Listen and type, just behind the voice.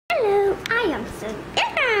So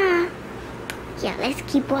yeah. Yeah, let's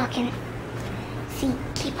keep walking. See,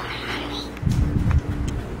 keep on me.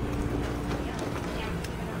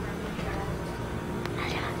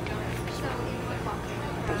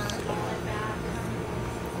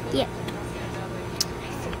 Yep.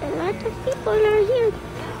 A lot of people are here.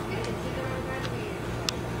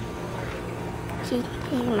 See,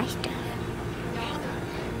 here's my stuff.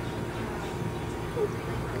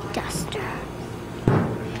 Duster.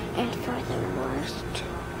 And for the worst,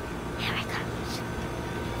 here it comes.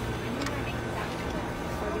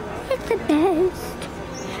 It's the best.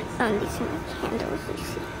 These are my candles you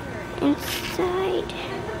see inside.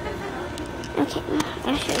 Okay,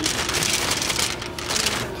 I'll show you.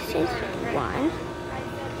 This is one.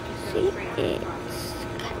 See, it's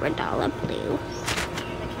Caradolla blue.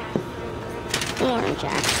 Orange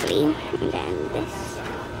actually. And then this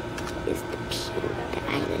is the pink that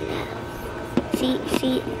I love.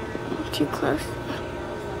 See, too close.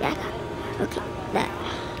 Back up. Okay, that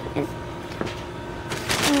is.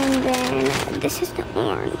 And then this is the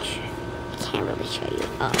orange. I can't really show you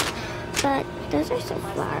all, but those are so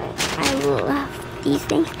flowers. I love these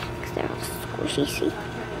things because they're all squishy. See,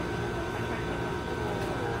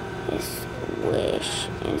 this squish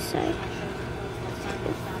inside.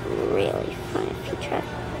 It's really fun if you try.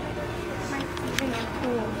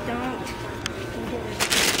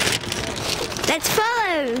 Let's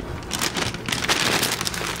follow.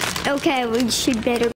 Okay, we should better.